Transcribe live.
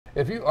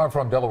If you are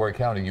from Delaware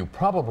County, you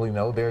probably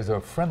know there's a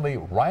friendly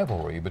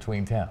rivalry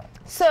between towns.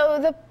 So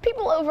the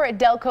people over at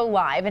Delco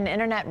Live, an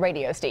internet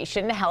radio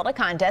station, held a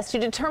contest to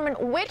determine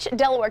which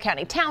Delaware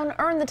County town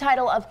earned the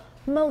title of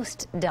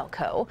Most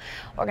Delco.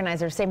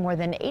 Organizers say more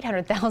than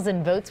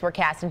 800,000 votes were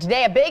cast, and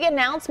today a big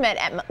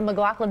announcement at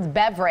McLaughlin's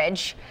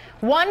Beverage.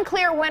 One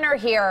clear winner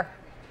here,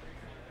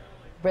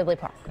 Ridley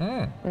Park.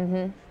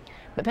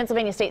 But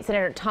Pennsylvania State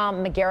Senator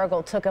Tom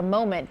McGarrigle took a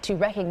moment to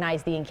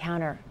recognize the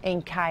encounter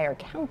in Cuyahoga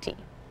County.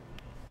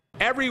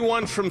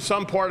 Everyone's from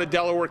some part of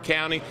Delaware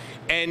County,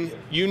 and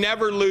you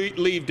never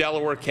leave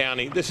Delaware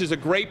County. This is a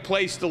great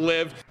place to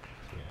live.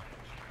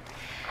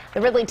 The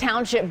Ridley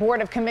Township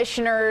Board of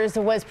Commissioners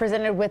was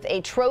presented with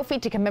a trophy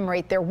to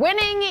commemorate their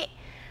winning,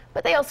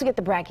 but they also get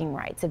the bragging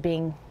rights of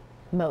being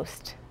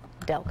Most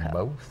Delco.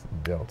 Most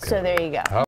Delco. So there you go.